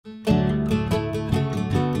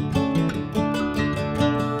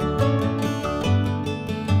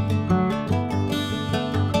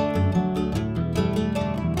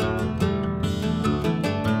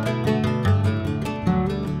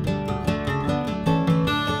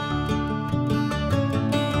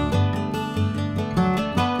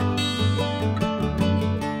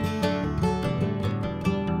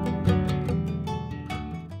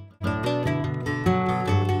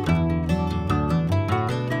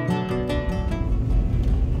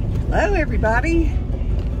Hello everybody.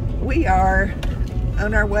 We are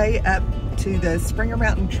on our way up to the Springer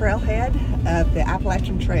Mountain Trailhead of the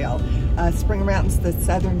Appalachian Trail. Springer Mountain's the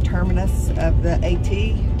southern terminus of the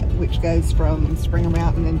AT, which goes from Springer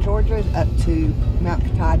Mountain in Georgia up to Mount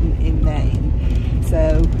Katahdin in Maine.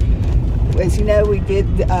 So, as you know, we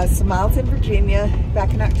did some miles in Virginia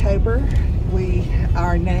back in October. We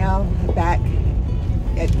are now back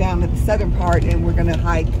down at the southern part, and we're going to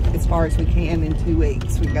hike as far as we can in 2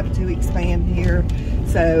 weeks. We've got a 2-week span here,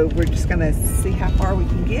 so we're just going to see how far we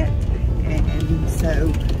can get. And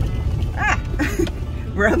so,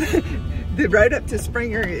 we're on the road up to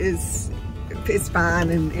Springer is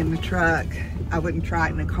fine in the truck. I wouldn't try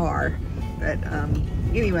it in a car, but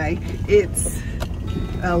anyway, it's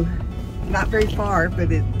not very far,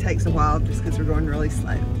 but it takes a while just because we're going really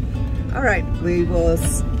slow. All right, we will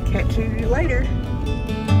catch you later.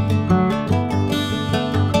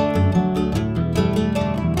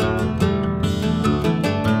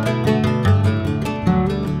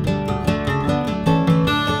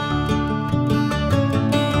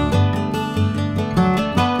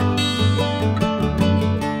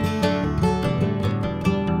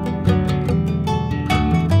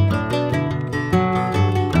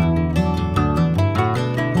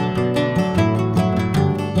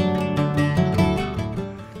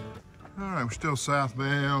 Still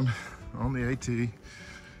southbound on the AT,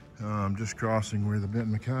 just crossing where the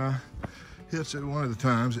Benton MacKaye hits it one of the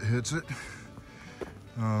times it hits it.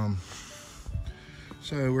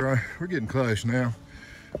 So we're getting close now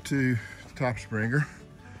to the top of Springer,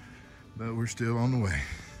 but we're still on the way.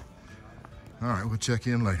 All right, we'll check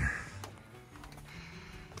in later.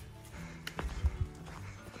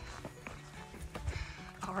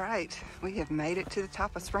 All right, we have made it to the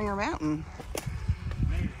top of Springer Mountain.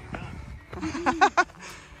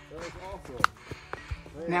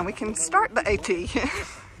 Now we can start the AT.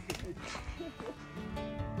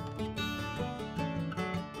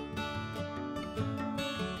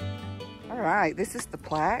 All right, this is the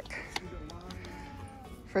plaque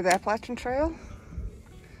for the Appalachian Trail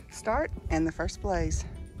start and the first blaze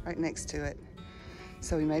right next to it.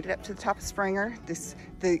 So we made it up to the top of Springer.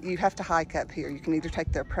 You have to hike up here. You can either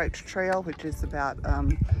take the approach trail, which is about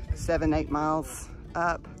 7-8 miles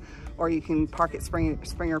up, or you can park at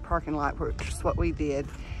Springer parking lot, which is what we did.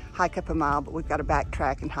 Hike up a mile, but we've got to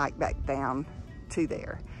backtrack and hike back down to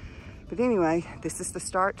there. But anyway, this is the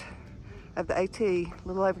start of the AT. A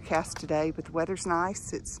little overcast today, but the weather's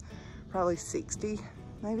nice. It's probably 60,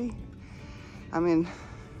 maybe. I'm in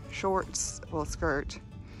shorts, well, skirt.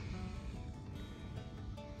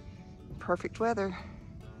 Perfect weather.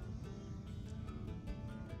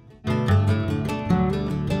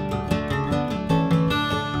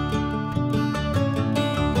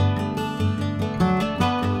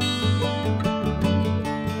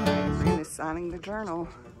 Signing the journal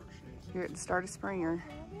here at the start of Springer.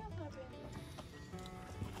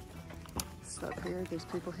 So up here, there's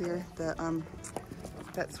people here.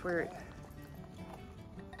 That's where it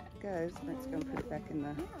goes. Brent's going to put it back in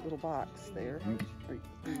the little box there.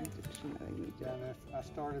 I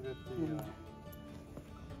started at the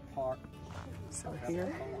park. So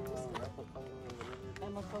here.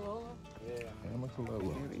 Amicalola.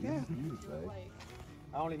 There we go.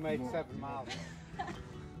 I only made 7 miles.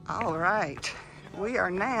 All right, we are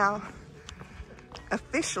now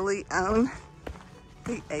officially on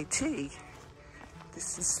the AT.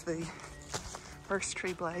 This is the first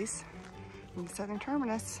tree blaze in the southern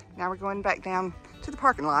terminus. Now we're going back down to the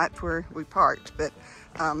parking lot where we parked, but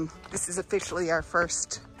this is officially our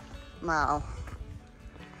first mile.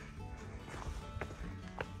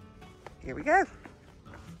 Here we go.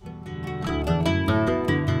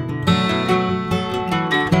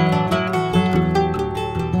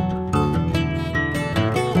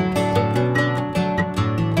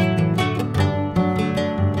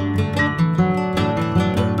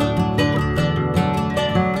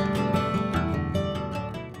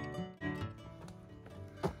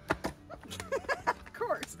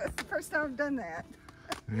 I've done that.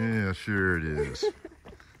 Yeah, sure it is.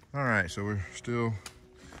 All right, so we're still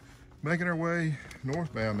making our way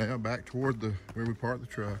northbound now, back toward where we parked the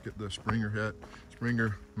truck at the Springer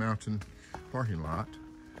Mountain parking lot.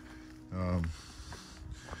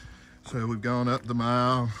 So we've gone up the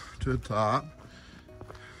mile to the top,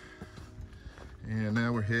 and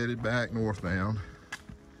now we're headed back northbound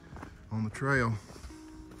on the trail.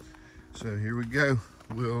 So here we go.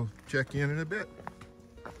 We'll check in a bit.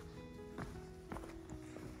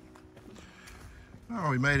 Oh,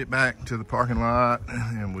 we made it back to the parking lot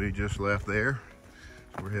and we just left there.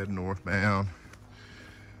 So we're heading northbound.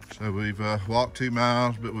 So we've walked 2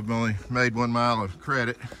 miles, but we've only made 1 mile of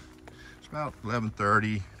credit. about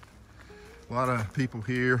 11:30. A lot of people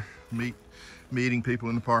here, meeting people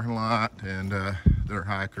in the parking lot, and they're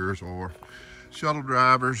hikers or shuttle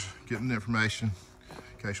drivers, getting the information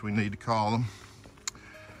in case we need to call them.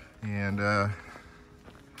 And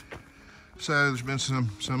so there's been some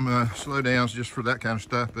slowdowns just for that kind of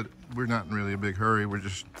stuff, but we're not in really a big hurry. We're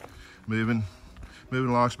just moving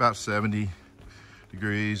along. It's about 70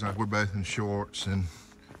 degrees. We're both in shorts and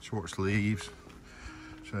short sleeves,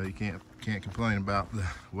 so you can't complain about the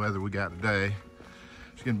weather we got today.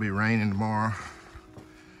 It's going to be raining tomorrow,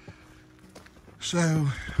 so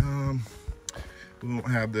we won't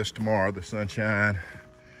have this tomorrow, the sunshine,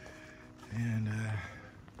 and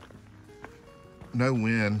no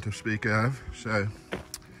wind to speak of, so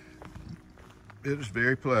it is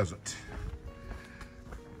very pleasant.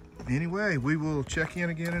 Anyway, we will check in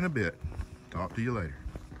again in a bit. Talk to you later.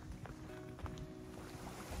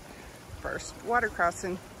 First water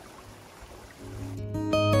crossing.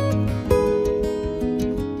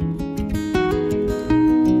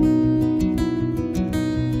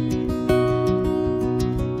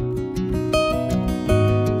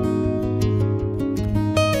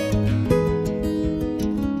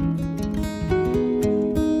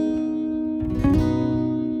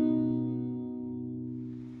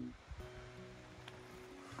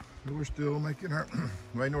 We're still making our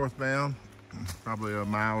way northbound, probably a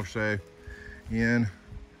mile or so in,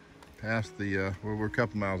 past the, well, we're a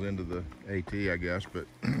couple miles into the AT, I guess, but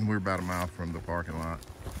we're about a mile from the parking lot.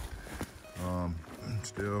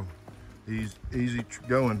 Still easy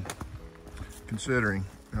going, considering.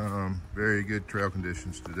 Very good trail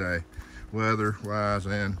conditions today, weather-wise,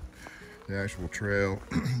 and the actual trail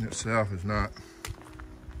itself is not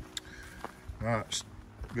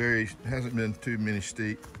hasn't been too many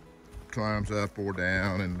steep climbs up or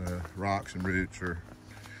down, and the rocks and roots are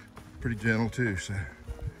pretty gentle too, so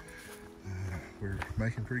we're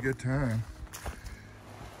making pretty good time.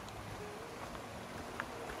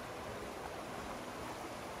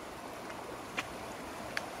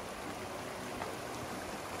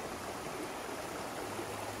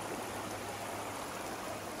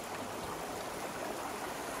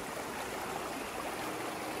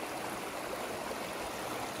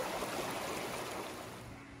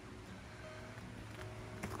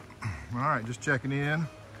 All right, just checking in,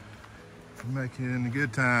 making a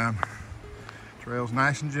good time. Trail's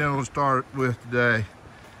nice and gentle to start with today,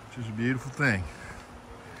 which is a beautiful thing.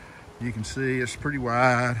 You can see it's pretty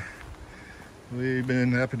wide. We've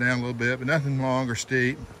been up and down a little bit, but nothing long or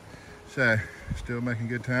steep. So, still making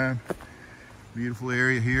good time. Beautiful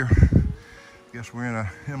area here. Guess we're in a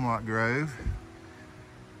hemlock grove.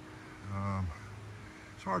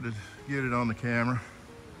 It's hard to get it on the camera,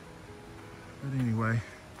 but anyway.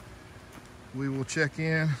 We will check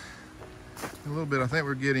in a little bit. I think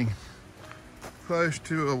we're getting close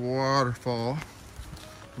to a waterfall.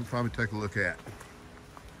 We'll probably take a look at.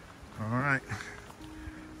 All right,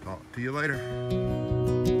 talk to you later.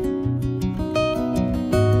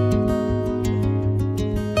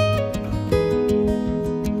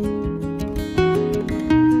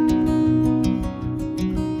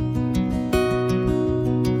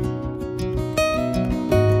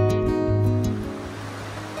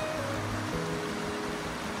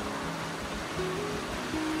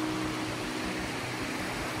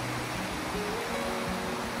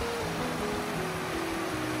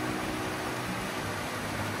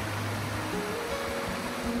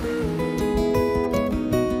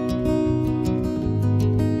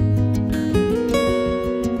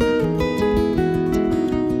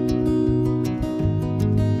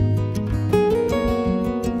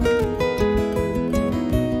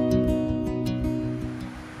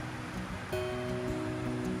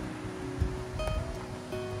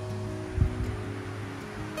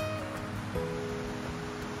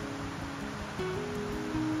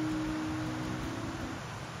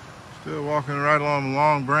 Still walking right along the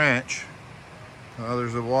Long Branch.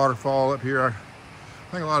 There's a waterfall up here.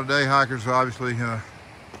 I think a lot of day hikers obviously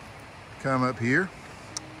come up here.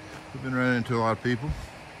 We've been running into a lot of people.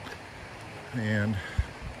 And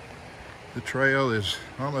the trail is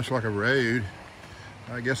almost like a road.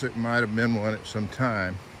 I guess it might have been one at some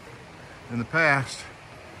time in the past.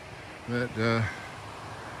 But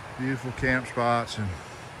beautiful camp spots and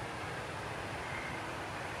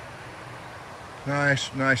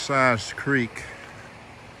nice sized creek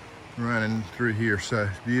running through here, so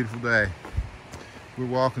it's a beautiful day. We're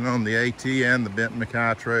walking on the AT and the Benton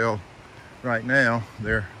MacKaye Trail right now.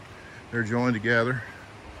 They're joined together,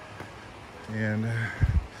 and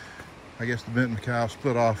I guess the Benton MacKaye will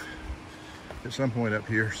split off at some point up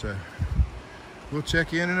here, so we'll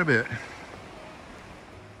check in a bit.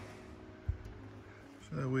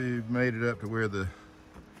 we've made it up to where the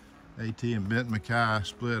AT and Benton MacKay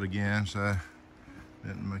split again. So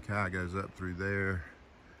Benton MacKay goes up through there.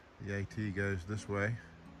 The AT goes this way.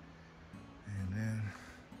 And then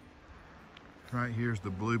right here's the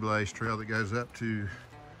Blue Blaze Trail that goes up to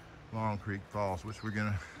Long Creek Falls, which we're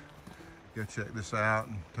gonna go check this out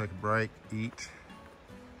and take a break, eat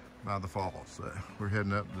by the falls. So we're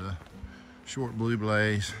heading up the short Blue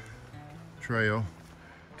Blaze Trail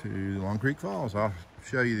to Long Creek Falls. I'll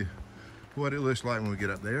show you what it looks like when we get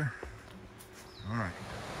up there. All right,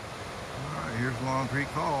 here's Long Creek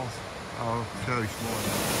Falls. I'll show you some more.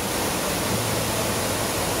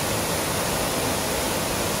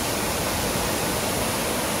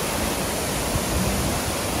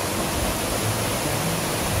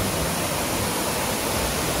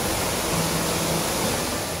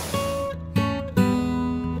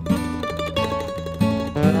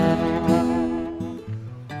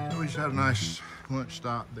 Had a nice lunch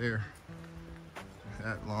stop there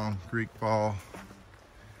at Long Creek Fall,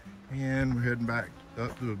 and we're heading back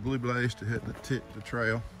up to the Blue Blaze to hit the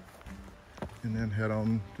trail and then head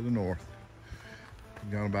on to the north.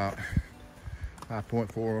 We've gone about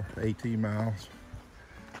 5.4 AT miles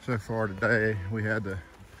so far today. We had the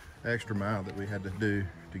extra mile that we had to do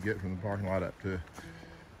to get from the parking lot up to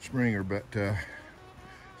Springer, but so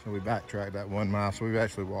we backtracked that 1 mile, so we've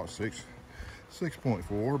actually walked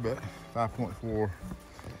 6.4, but 5.4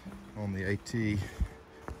 on the AT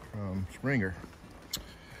from Springer.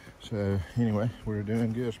 So anyway, we're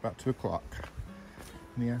doing good. It's about 2 o'clock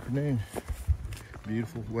in the afternoon.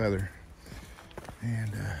 Beautiful weather.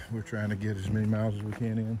 And we're trying to get as many miles as we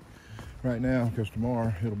can in right now, because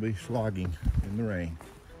tomorrow it'll be slogging in the rain.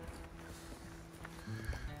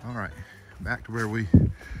 All right, back to where we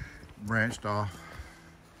branched off,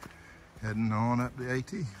 heading on up the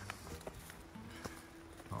AT.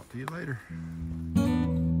 Talk to you later.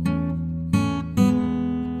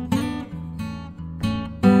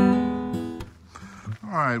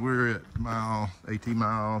 All right, we're at AT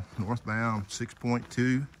mile northbound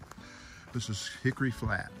 6.2. This is Hickory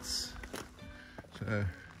Flats. So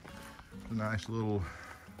it's a nice little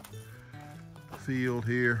field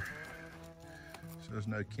here. Says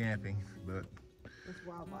no camping, but there's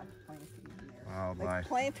wildlife planted in there. Wildlife. They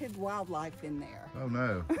planted wildlife in there. Oh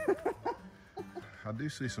no. I do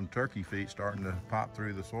see some turkey feet starting to pop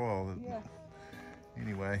through the soil. Yeah.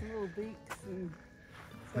 Anyway, some little beaks and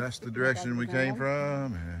that's the direction we came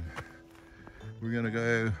from, and we're gonna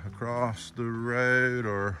go across the road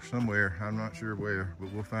or somewhere. I'm not sure where,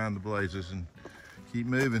 but we'll find the blazes and keep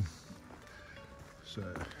moving. So,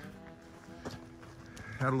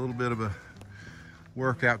 had a little bit of a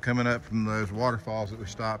workout coming up from those waterfalls that we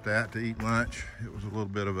stopped at to eat lunch. It was a little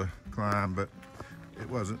bit of a climb, but it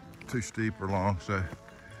wasn't too steep or long. So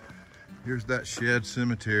here's that Shed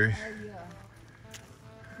Cemetery. Oh yeah.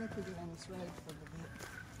 I think we get on this road for the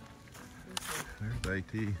There's the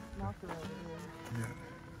AT. marker over there.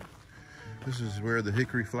 Yeah. This is where the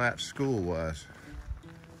Hickory Flats School was.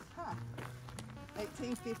 Huh.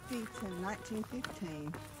 1850 to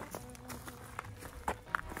 1915.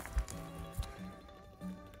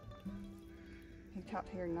 He taught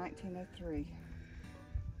here in 1903.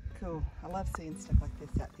 Cool. I love seeing stuff like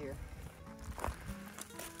this out here.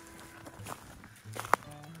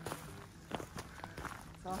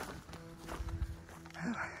 It's awesome.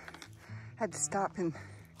 Oh, had to stop and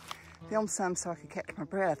film some so I could catch my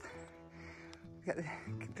breath.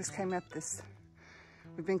 Just came up this,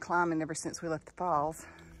 we've been climbing ever since we left the falls.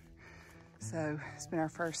 So it's been our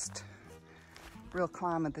first real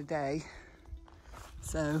climb of the day.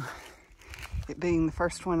 So it being the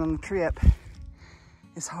first one on the trip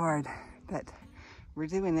is hard, but we're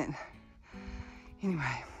doing it.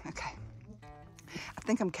 Anyway, okay. I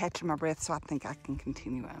think I'm catching my breath, so I think I can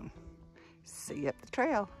continue on. See you up the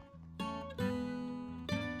trail.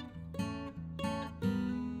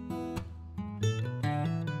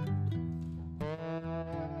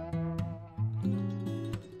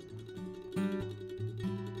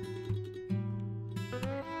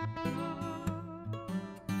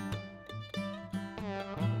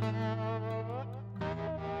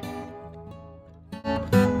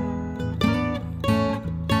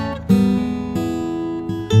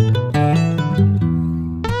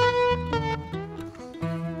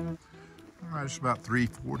 It's about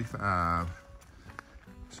 3:45.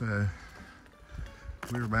 So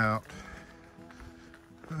we're about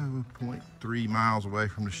 0.3 miles away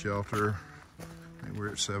from the shelter. I think we're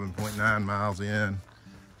at 7.9 miles in.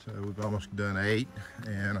 So we've almost done 8,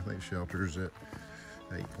 and I think the shelter's at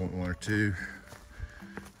 8.1 or 2.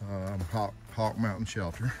 Hawk Mountain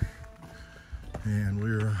Shelter. And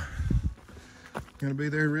we're gonna be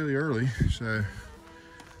there really early. So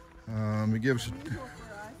it gives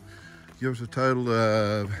us a total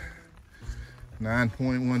of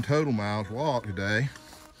 9.1 total miles walk today.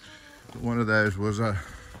 But one of those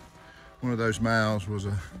miles was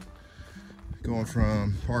going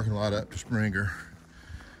from parking lot up to Springer,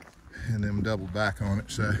 and then double back on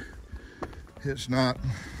it. So it's not,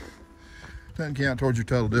 doesn't count towards your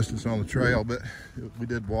total distance on the trail, but we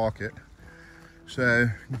did walk it. So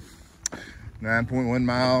 9.1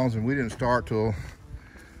 miles, and we didn't start till,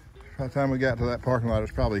 by the time we got to that parking lot, it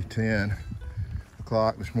was probably 10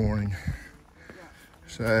 o'clock this morning.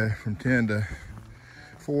 So from 10 to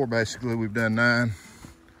 4, basically, we've done nine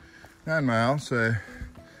miles. So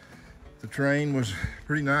the terrain was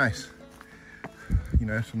pretty nice. You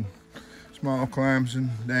know, some small climbs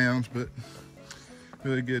and downs, but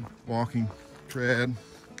really good walking tread.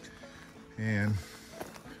 And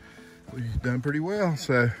we've done pretty well.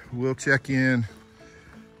 So we'll check in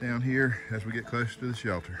down here as we get closer to the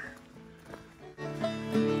shelter.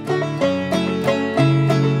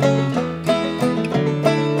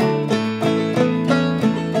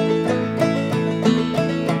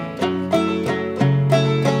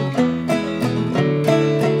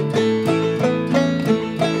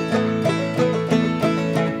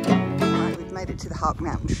 Hawk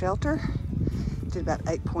Mountain Shelter. Did about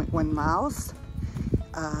 8.1 miles.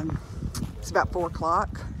 It's about 4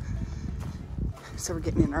 o'clock, so we're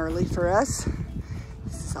getting in early for us.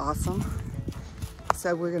 This is awesome.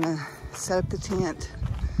 So we're gonna set up the tent,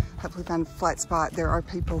 hopefully find a flat spot. There are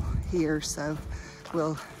people here, so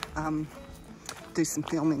we'll do some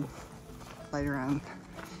filming later on.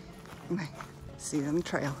 Anyway, see you on the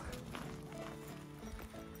trail.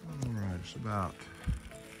 All right, it's about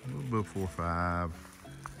a little before 5.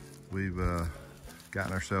 We've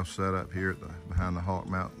gotten ourselves set up here at behind the Hawk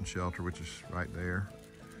Mountain Shelter, which is right there.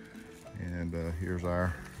 And here's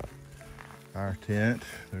our tent.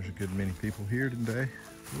 There's a good many people here today,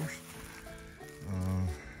 of course.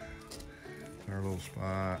 Our little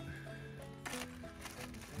spot.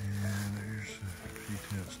 And there's a few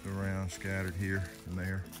tents around scattered here and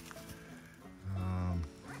there.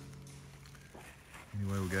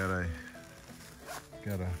 Anyway, we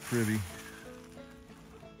got a privy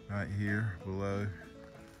right here below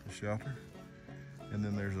the shelter, and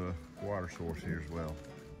then there's a water source here as well.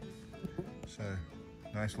 So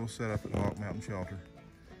nice little setup at Hawk Mountain Shelter.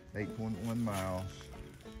 8.1 miles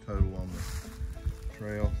total on the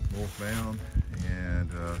trail northbound,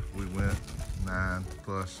 and we went 9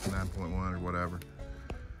 plus 9.1 or whatever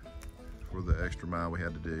for the extra mile we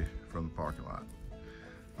had to do from the parking lot.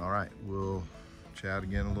 All right, we'll chat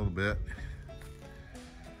again a little bit.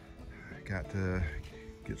 Got to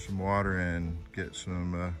get some water and get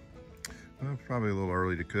some, well, probably a little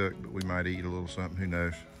early to cook, but we might eat a little something, who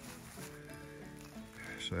knows.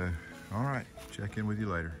 So, all right, check in with you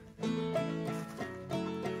later.